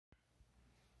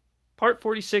Part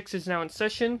 46 is now in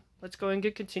session. Let's go and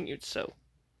get continued. So,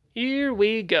 here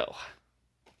we go.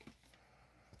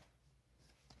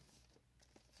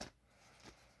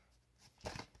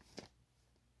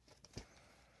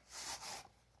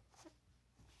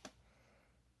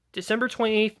 December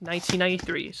 28th,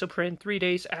 1993. So, put in 3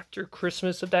 days after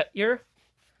Christmas of that year.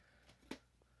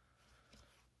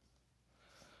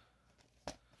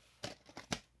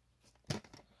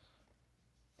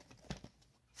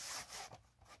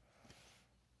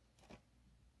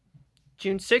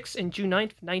 June 6th and June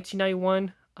 9th,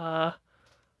 1991.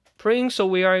 Praying, so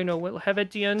we already know what we'll have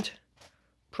at the end.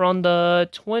 From the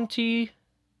 23rd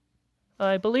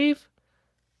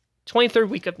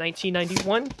week of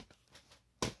 1991.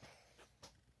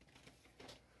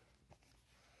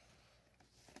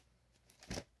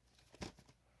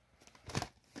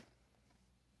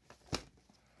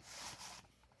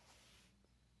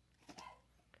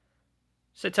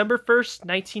 September 1st,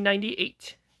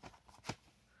 1998.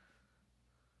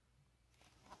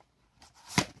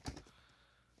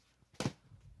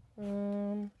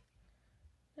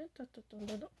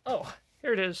 Oh,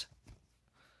 here it is.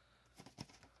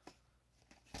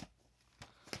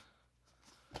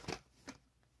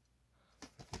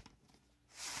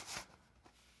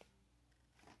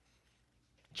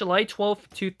 July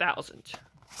 12th, 2000.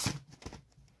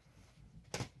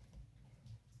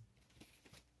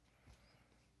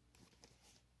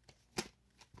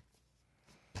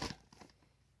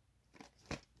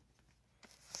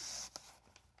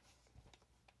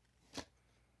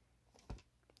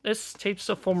 This tape's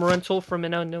a former rental from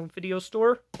an unknown video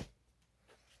store.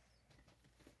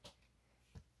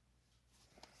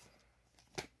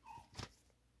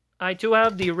 I do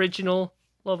have the original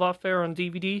Love Affair on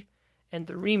DVD and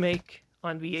the remake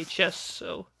on VHS,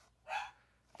 so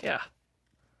yeah.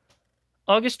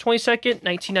 August 22nd,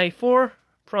 1994,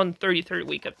 from the 33rd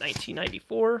week of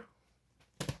 1994.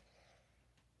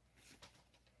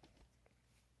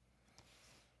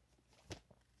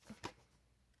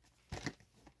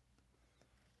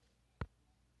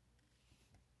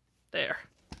 There.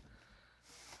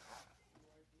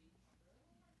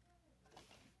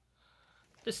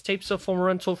 This tape's a former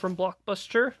rental from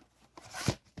Blockbuster.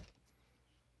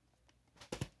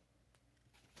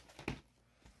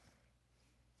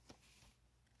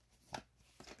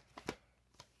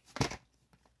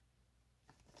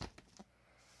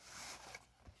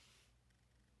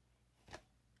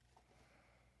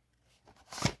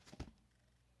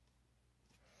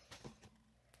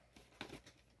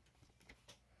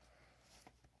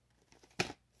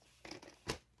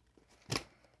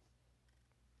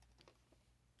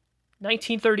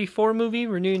 (1934) movie,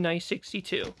 renewed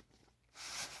 1962.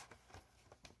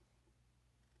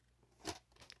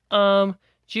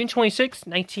 June 26th,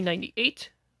 1998,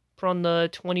 from the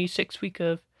 26th week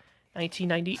of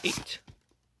 1998.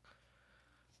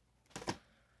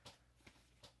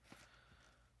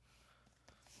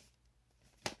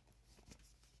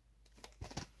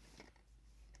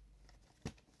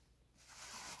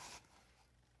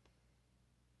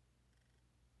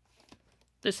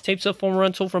 This tape's a former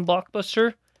rental from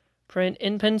Blockbuster. Print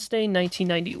Independence Day,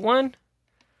 1991.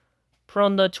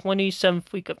 From the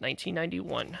 27th week of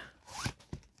 1991.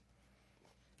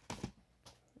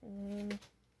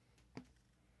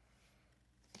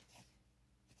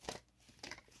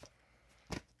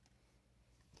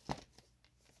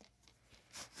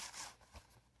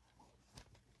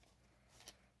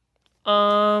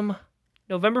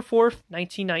 November 4th,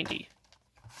 1990.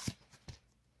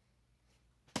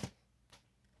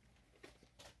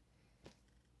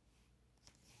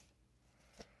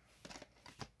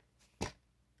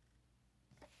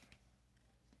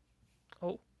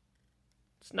 Oh,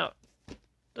 it's not.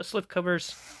 The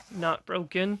slipcover's not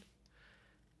broken.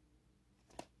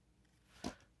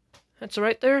 That's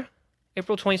right there.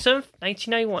 April 27th,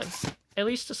 1991. At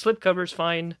least the slipcover's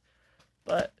fine,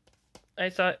 but I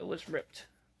thought it was ripped.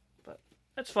 But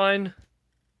that's fine.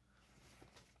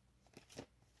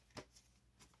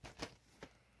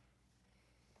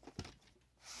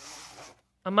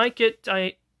 I might get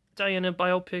Diana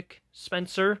biopic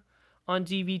Spencer on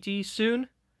DVD soon.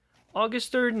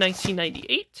 August 3rd,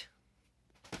 1998.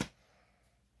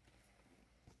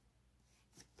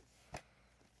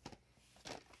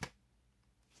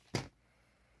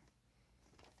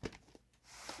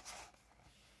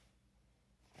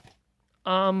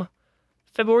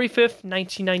 February 5th,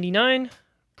 1999,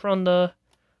 from the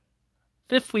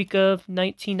 5th week of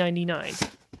 1999.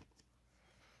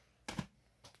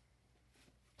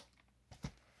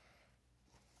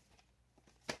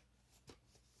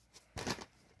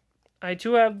 I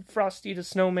do have Frosty the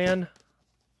Snowman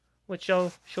which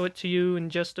I'll show it to you in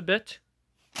just a bit.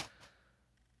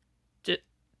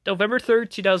 November 3rd,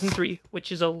 2003,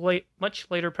 which is a much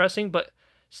later pressing, but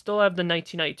still have the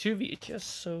 1992 VHS,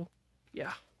 so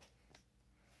yeah.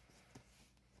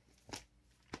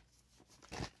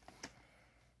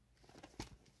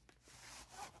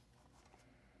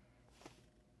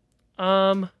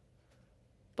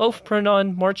 Both printed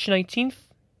on March 19th,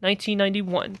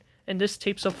 1991, and this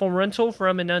tape's a full rental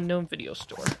from an unknown video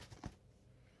store.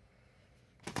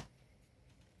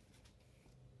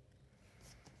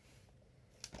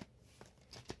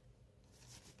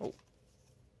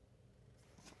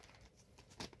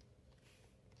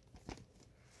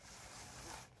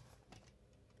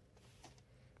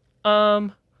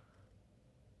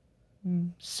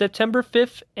 September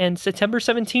 5th and September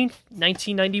 17th,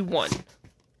 1991.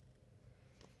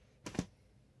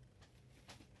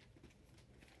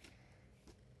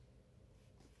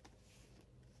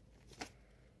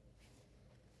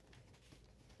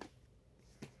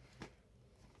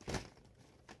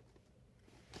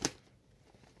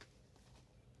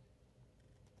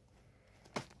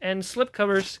 And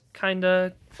slipcover's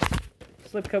kinda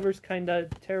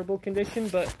terrible condition,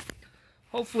 but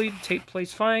hopefully the tape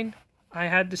plays fine. I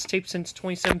had this tape since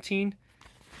 2017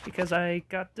 because I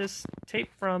got this tape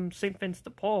from St. Vincent de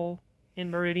Paul in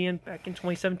Meridian back in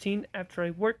 2017 after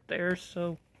I worked there,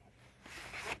 so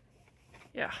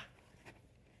yeah.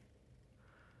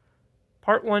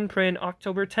 Part 1 printed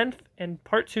October 10th and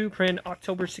Part 2 printed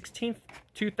October 16th,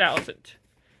 2000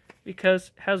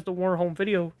 because it has the War Home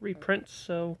Video reprint,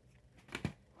 so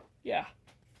yeah.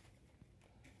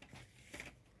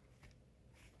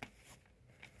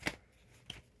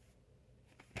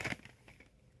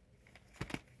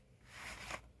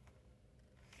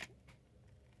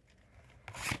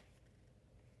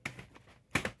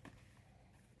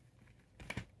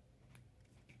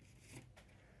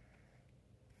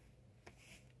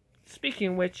 Speaking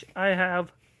of which, I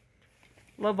have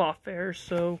Love Affair,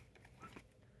 so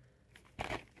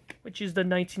which is the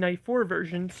 1994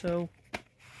 version, so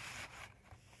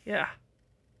yeah.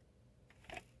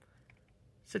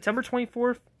 September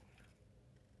 24th,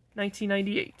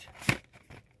 1998.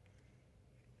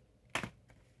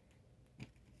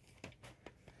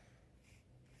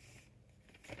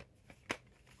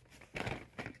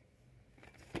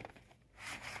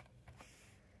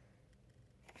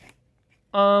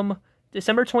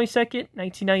 December 22nd,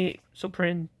 1998. So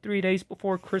printed 3 days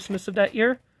before Christmas of that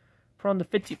year, put on the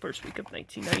 51st week of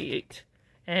 1998.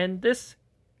 And this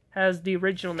has the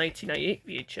original 1998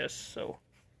 VHS, so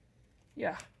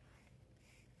yeah.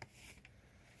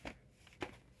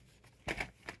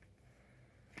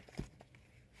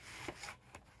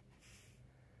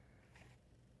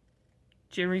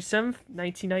 January 7th,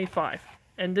 1995.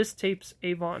 And this tape's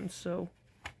Avon, so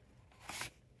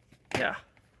yeah.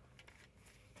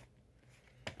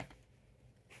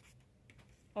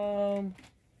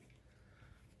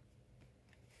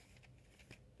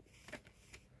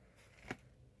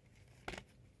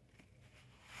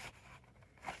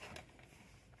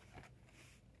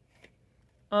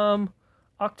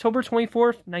 October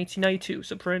 24th, 1992,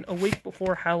 so print a week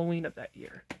before Halloween of that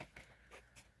year.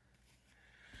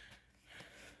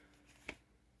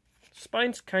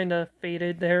 Spine's kind of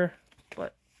faded there,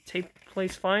 but tape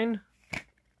plays fine.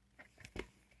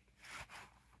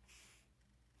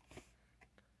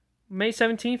 May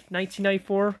 17th,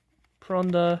 1994, put on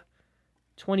the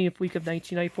 20th week of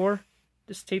 1994.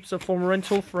 This tape's a former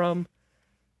rental from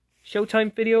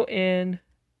Showtime Video in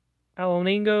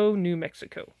Alamogordo, New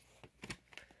Mexico.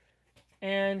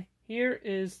 And here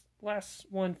is last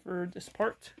one for this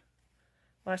part.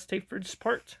 Last tape for this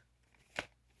part.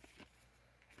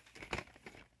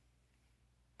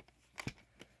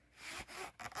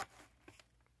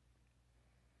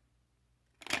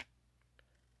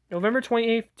 November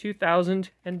 28th,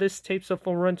 2000, and this tape's a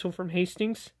full rental from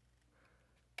Hastings.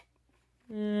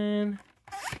 And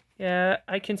yeah,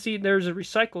 I can see there's a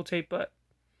recycle tape, but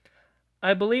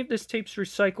I believe this tape's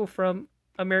recycled from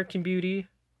American Beauty,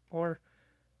 or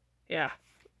yeah,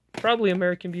 probably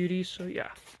American Beauty, so yeah.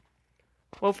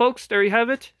 Well, folks, there you have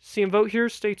it. See and vote here.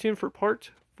 Stay tuned for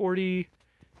part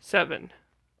 47.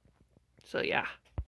 So yeah.